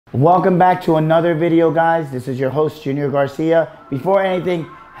Welcome back to another video, guys. This is your host, Junior Garcia. Before anything,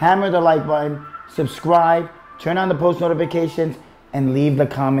 hammer the like button, subscribe, turn on the post notifications, and leave the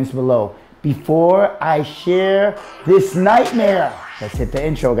comments below. Before I share this nightmare, let's hit the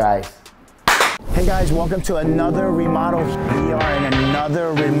intro, guys. Hey guys, welcome to another remodel. We are in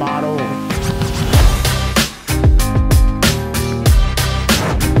another remodel.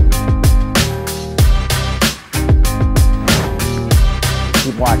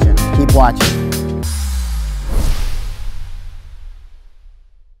 Keep watching, keep watching.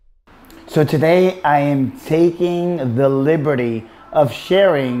 So today I am taking the liberty of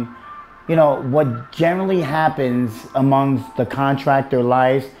sharing, what generally happens amongst the contractor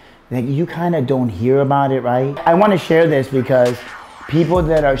lives that you kind of don't hear about it, right? I want to share this because people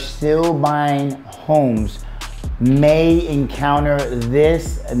that are still buying homes may encounter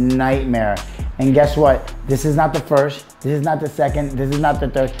this nightmare. And guess what? This is not the first, this is not the second, this is not the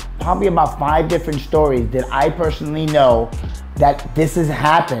third. Probably about 5 different stories that I personally know that this has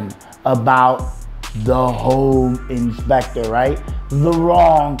happened about the home inspector, right? The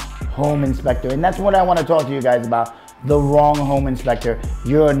wrong home inspector. And that's what I want to talk to you guys about. The wrong home inspector.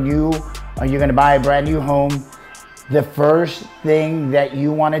 You're gonna buy a brand new home. The first thing that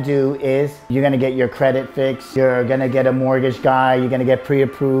you want to do is you're going to get your credit fixed. You're going to get a mortgage guy. You're going to get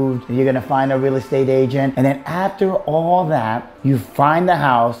pre-approved. You're going to find a real estate agent. And then after all that, you find the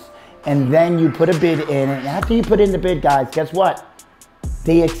house and then you put a bid in. And after you put in the bid, guys, guess what?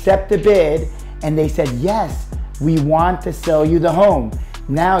 They accept the bid and they said, yes, we want to sell you the home.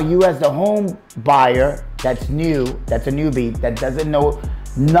 Now you as the home buyer, that's new, that's a newbie, that doesn't know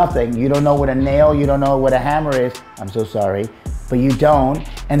nothing. You don't know what a nail, you don't know what a hammer is. I'm so sorry, but you don't.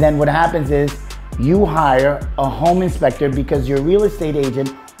 And then what happens is you hire a home inspector because your real estate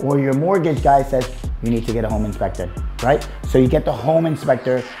agent or your mortgage guy says you need to get a home inspector, right? So you get the home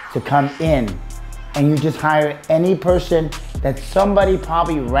inspector to come in and you just hire any person that somebody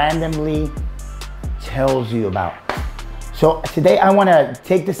probably randomly tells you about. So today I want to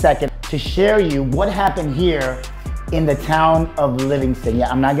take the second to share you what happened here in the town of Livingston. Yeah,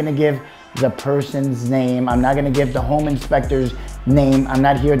 I'm not gonna give the person's name. I'm not gonna give the home inspector's name. I'm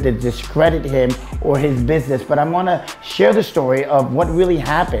not here to discredit him or his business, but I'm gonna share the story of what really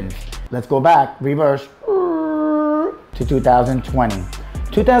happened. Let's go back, reverse, to 2020.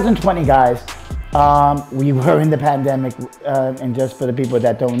 2020, guys, we were in the pandemic, and just for the people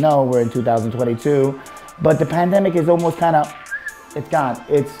that don't know, we're in 2022, but the pandemic is almost it's gone.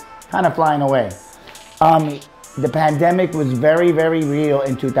 It's kind of flying away. The pandemic was very, very real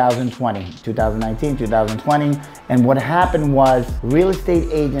in 2020, 2019, 2020. And what happened was real estate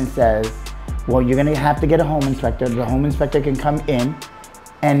agent says, well, you're gonna have to get a home inspector. The home inspector can come in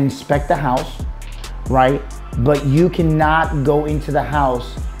and inspect the house, right? But you cannot go into the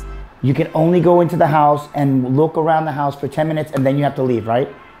house. You can only go into the house and look around the house for 10 minutes and then you have to leave, right?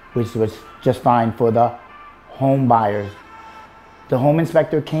 Which was just fine for the home buyers. The home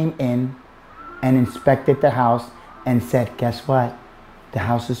inspector came in and inspected the house and said, guess what? The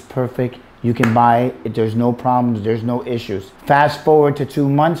house is perfect. You can buy it. There's no problems. There's no issues. Fast forward to 2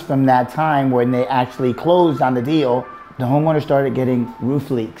 months from that time when they actually closed on the deal, the homeowner started getting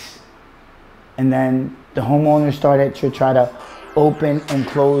roof leaks. And then the homeowner started to try to open and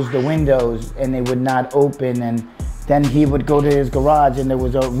close the windows and they would not open. And then he would go to his garage and there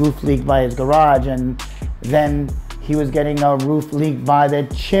was a roof leak by his garage. And then he was getting a roof leak by the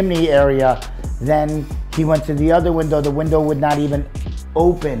chimney area. Then he went to the other window. The window would not even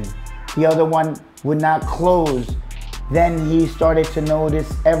open. The other one would not close. Then he started to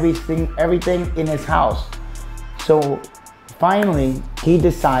notice everything in his house. So finally, he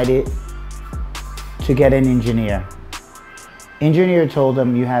decided to get an engineer. Engineer told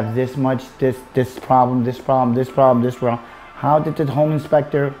him, you have this much, this problem, this problem, this problem, this problem. How did the home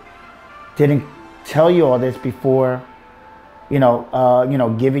inspector didn't tell you all this before,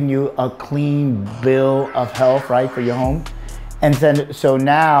 giving you a clean bill of health, right, for your home? And then, so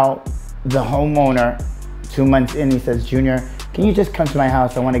now the homeowner, 2 months in, he says, Junior, can you just come to my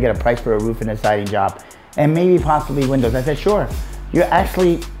house? I want to get a price for a roof and a siding job and maybe possibly windows. I said, sure. You're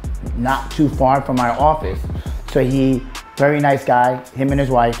actually not too far from our office. So he, very nice guy, him and his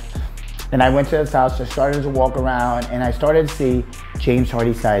wife. And I went to his house, I started to walk around and I started to see James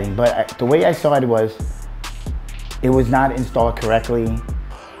Hardy siding. But the way I saw it was not installed correctly.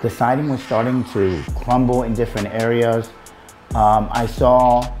 The siding was starting to crumble in different areas. I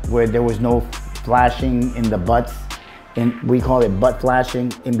saw where there was no flashing in the butts, and we call it butt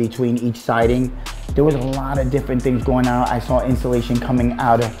flashing in between each siding. There was a lot of different things going on. I saw insulation coming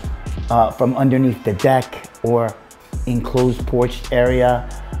out of from underneath the deck or enclosed porch area.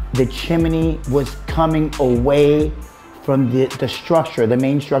 the chimney was coming away from the structure, the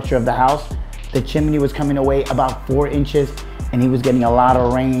main structure of the house. The chimney was coming away about 4 inches, and he was getting a lot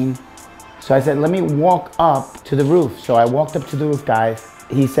of rain. So I said, let me walk up to the roof. So I walked up to the roof, guys.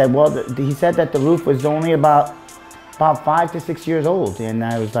 He said, well, he said that the roof was only about 5 to 6 years old. And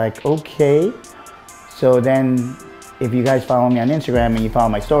I was like, okay. So then, if you guys follow me on Instagram and you follow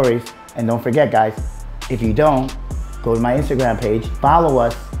my stories, and don't forget, guys, if you don't, go to my Instagram page, follow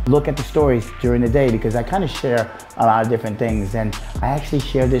us, look at the stories during the day, because I kind of share a lot of different things. And I actually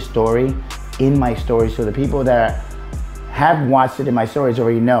share this story in my stories, so the people that have watched it in my stories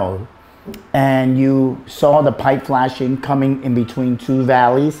already know. And you saw the pipe flashing coming in between 2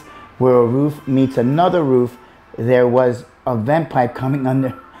 valleys where a roof meets another roof. There was a vent pipe coming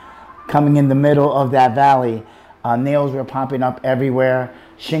in the middle of that valley. Nails were popping up everywhere.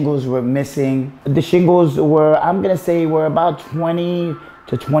 Shingles were missing. The shingles were, I'm gonna say, were about 20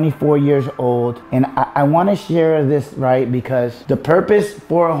 to 24 years old. And I wanna share this, right, because the purpose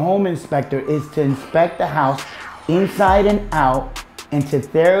for a home inspector is to inspect the house inside and out and to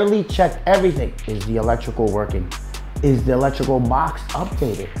thoroughly check everything. Is the electrical working? Is the electrical box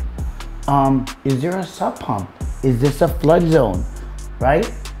updated? Is there a sub pump? Is this a flood zone,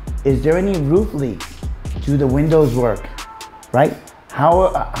 right? Is there any roof leaks? Do the windows work, right? How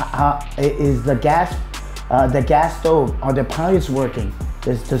is the gas stove, are the pipes working?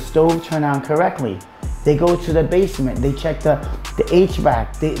 Does the stove turn on correctly? They go to the basement, they check the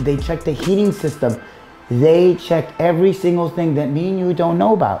HVAC, they check the heating system. They check every single thing that me and you don't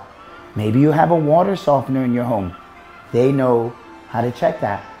know about. Maybe you have a water softener in your home. They know how to check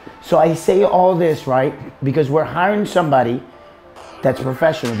that. So I say all this, right, because we're hiring somebody that's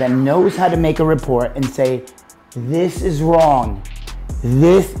professional, that knows how to make a report and say, this is wrong,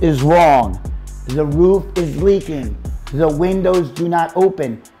 this is wrong, the roof is leaking, the windows do not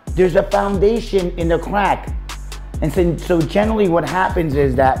open, there's a foundation in the crack. And so generally what happens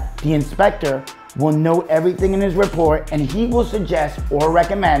is that the inspector will know everything in his report, and he will suggest or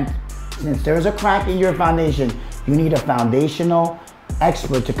recommend, since there's a crack in your foundation, you need a foundational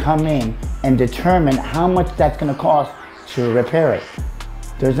expert to come in and determine how much that's gonna cost to repair it.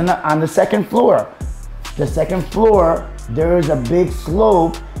 There's on the second floor, there is a big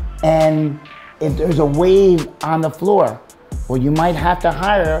slope, and if there's a wave on the floor, well, you might have to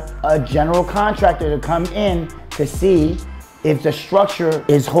hire a general contractor to come in to see if the structure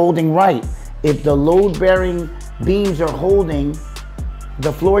is holding right, if the load-bearing beams are holding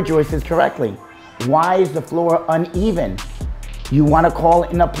the floor joists correctly. Why is the floor uneven? You want to call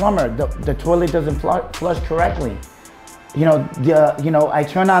in a plumber. The toilet doesn't flush correctly. I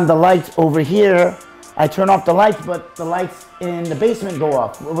turn on the lights over here. I turn off the lights, but the lights in the basement go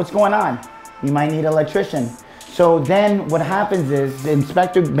off. What's going on? You might need an electrician. So then what happens is the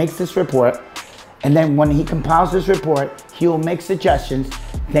inspector makes this report, and then when he compiles this report, he will make suggestions.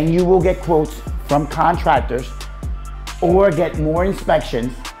 Then you will get quotes from contractors or get more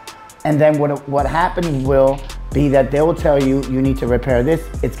inspections. And then what happens will be that they will tell you, you need to repair this,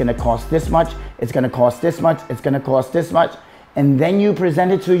 it's gonna cost this much, it's gonna cost this much, it's gonna cost this much. And then you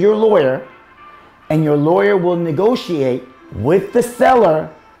present it to your lawyer, and your lawyer will negotiate with the seller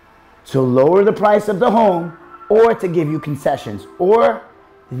to lower the price of the home or to give you concessions, or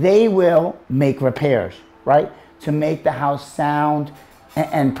they will make repairs, right? To make the house sound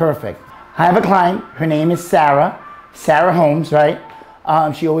and perfect. I have a client, her name is Sarah Holmes, right?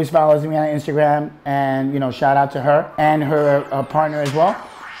 She always follows me on Instagram, and shout out to her and her partner as well.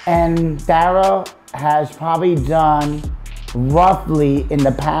 And Sarah has probably done roughly in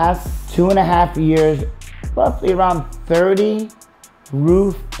the past 2.5 years, roughly around 30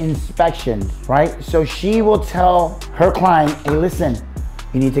 roof inspections, right? So she will tell her client, hey, listen,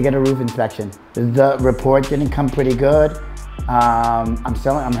 you need to get a roof inspection. The report didn't come pretty good.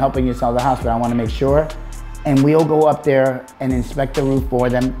 I'm helping you sell the house, but I want to make sure. And we'll go up there and inspect the roof for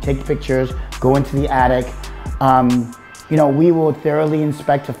them, take pictures, go into the attic. We will thoroughly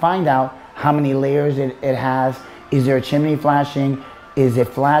inspect to find out how many layers it has. Is there a chimney flashing? Is it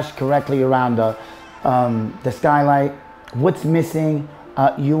flashed correctly around the skylight? What's missing?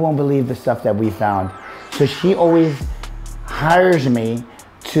 You won't believe the stuff that we found. So she always hires me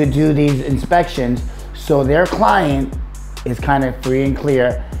to do these inspections, so their client is kind of free and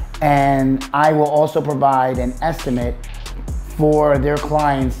clear. And I will also provide an estimate for their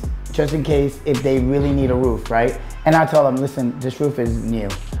clients, just in case if they really need a roof, right? And I tell them, listen, this roof is new.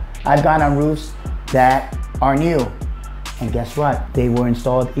 I've gone on roofs that are new, and guess what? They were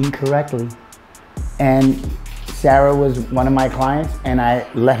installed incorrectly. And Sarah was one of my clients, and I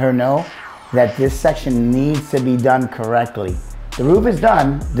let her know that this section needs to be done correctly. the roof is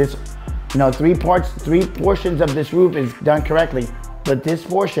done. This, three portions of this roof is done correctly, but this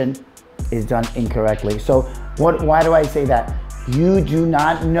portion is done incorrectly. So why do I say that? You do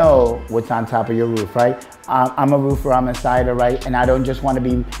not know what's on top of your roof, right? I'm a roofer, I'm a sider, right? And I don't just want to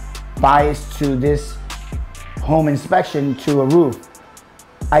be biased to this home inspection to a roof.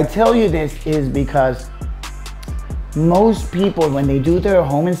 I tell you this is because most people, when they do their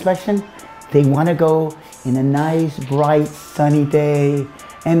home inspection, they want to go in a nice, bright, sunny day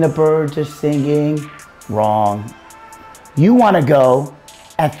and the birds are singing. Wrong. You want to go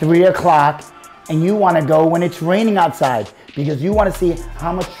at 3 o'clock and you want to go when it's raining outside because you want to see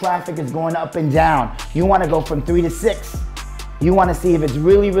how much traffic is going up and down. You want to go from 3 to 6. You want to see if it's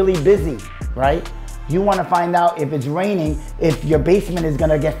really, really busy, right? You want to find out if it's raining, if your basement is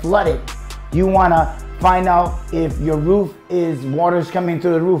going to get flooded. You want to find out if your roof water's coming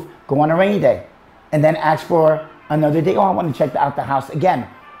through the roof. Go on a rainy day and then ask for another day. Oh, I want to check out the house again.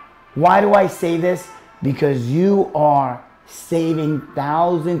 Why do I say this? Because you are saving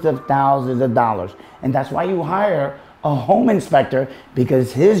thousands of dollars. And that's why you hire a home inspector,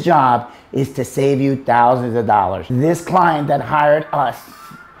 because his job is to save you thousands of dollars. This client that hired us,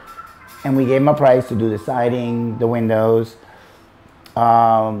 and we gave him a price to do the siding, the windows,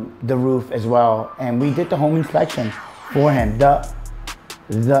 the roof as well. And we did the home inspection for him,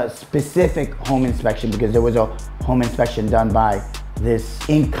 the specific home inspection, because there was a home inspection done by this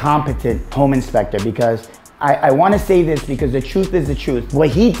incompetent home inspector. Because I want to say this because the truth is the truth. What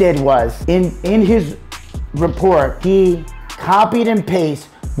he did was, in his report, he copied and pasted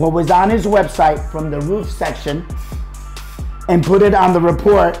what was on his website from the roof section and put it on the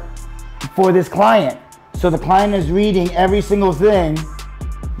report for this client. So the client is reading every single thing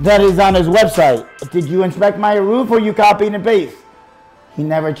that is on his website. Did you inspect my roof or you copied and paste? He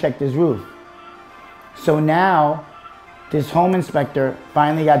never checked his roof. So now this home inspector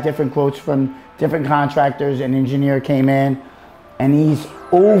finally got different quotes from different contractors. An engineer came in and he's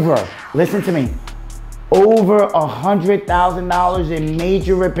over, listen to me, over $100,000 in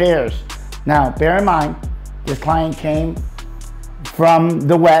major repairs. Now, bear in mind, this client came from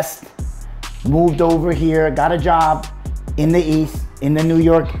the West, moved over here, got a job in the East, in the New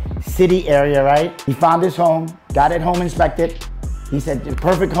York City area, right? He found his home, got it home inspected. He said,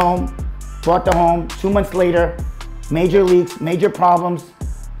 perfect home, bought the home. 2 months later, major leaks, major problems.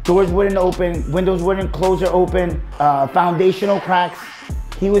 Doors wouldn't open, windows wouldn't close or open, foundational cracks.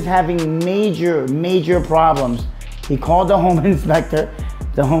 He was having major problems. He called the home inspector.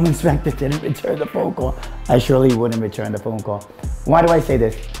 The home inspector didn't return the phone call. I surely wouldn't return the phone call. Why do I say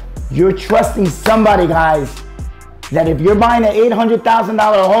this? You're trusting somebody, guys, that if you're buying an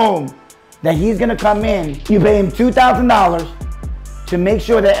 $800,000 home, that he's gonna come in, you pay him $2,000 to make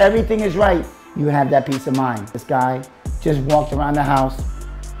sure that everything is right. You have that peace of mind. This guy just walked around the house,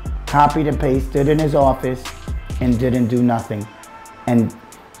 copied and pasted in his office, and didn't do nothing. And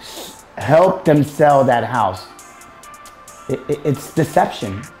helped them sell that house. It's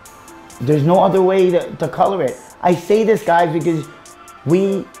deception. There's no other way to color it. I say this, guys, because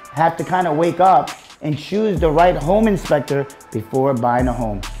we have to kind of wake up and choose the right home inspector before buying a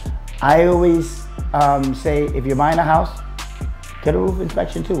home. I always say, if you're buying a house, get a roof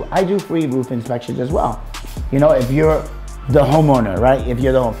inspection too. I do free roof inspections as well. If you're the homeowner, right?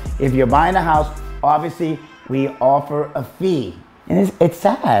 If you're buying a house, obviously we offer a fee. And it's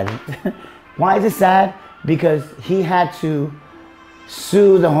sad. Why is it sad? Because he had to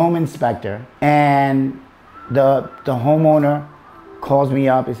sue the home inspector, and the homeowner calls me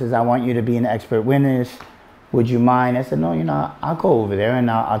up. He says, I want you to be an expert witness. Would you mind? I said, no, I'll go over there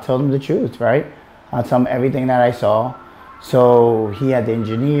and I'll tell them the truth, right? I'll tell them everything that I saw. So he had the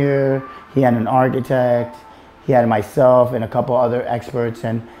engineer, he had an architect, he had myself and a couple other experts.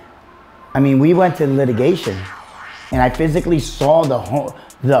 And I mean, we went to litigation. And I physically saw the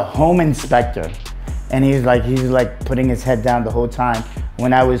home inspector, and he's like putting his head down the whole time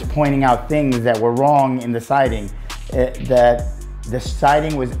when I was pointing out things that were wrong in the siding, that the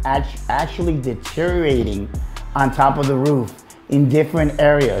siding was actually deteriorating on top of the roof in different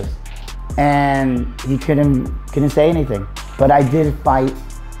areas, and he couldn't say anything. But I did fight.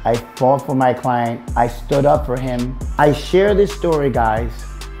 I fought for my client. I stood up for him. I share this story, guys,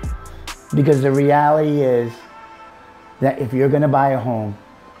 because the reality is that if you're gonna buy a home,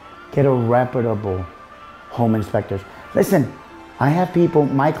 get a reputable home inspector. Listen, I have people,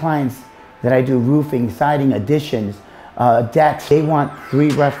 my clients that I do roofing, siding, additions, decks, they want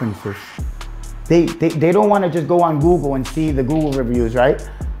 3 references. They don't wanna just go on Google and see the Google reviews, right?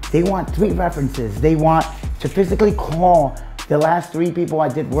 They want 3 references. They want to physically call the last 3 people I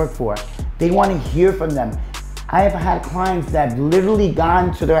did work for. They wanna hear from them. I have had clients that have literally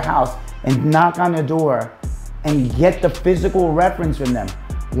gone to their house and knock on the door and get the physical reference from them.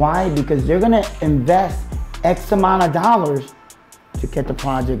 Why? Because they're gonna invest X amount of dollars to get the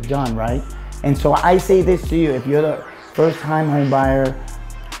project done, right? And so I say this to you, if you're the first time home buyer,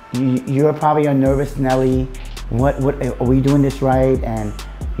 you're probably a nervous Nelly. What are we doing this right? And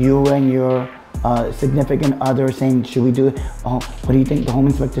you and your significant other saying, should we do it? Oh, what do you think? The home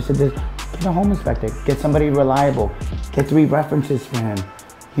inspector said this. Get a home inspector, get somebody reliable, get 3 references for him.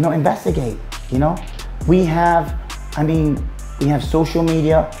 You know, investigate, you know? We have social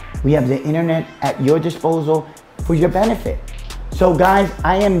media, we have the internet at your disposal for your benefit. So guys,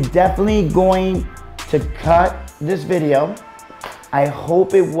 I am definitely going to cut this video. I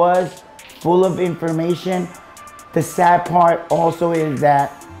hope it was full of information. The sad part also is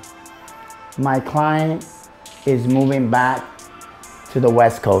that my client is moving back to the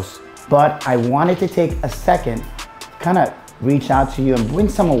West Coast. But I wanted to take a second to kind of reach out to you and bring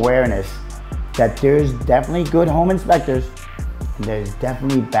some awareness that there's definitely good home inspectors and there's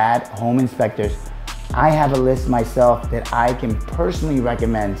definitely bad home inspectors. I have a list myself that I can personally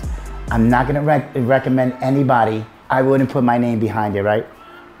recommend. I'm not gonna recommend anybody. I wouldn't put my name behind it, right?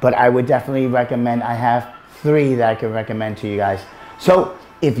 But I would definitely recommend, I have 3 that I can recommend to you guys. So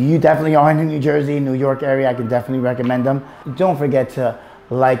if you definitely are in the New Jersey, New York area, I can definitely recommend them. Don't forget to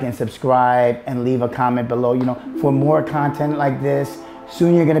like and subscribe and leave a comment below, you know, for more content like this.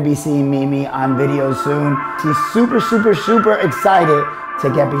 Soon you're gonna be seeing Mimi on videos soon. She's super, super, super excited to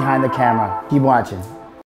get behind the camera. Keep watching.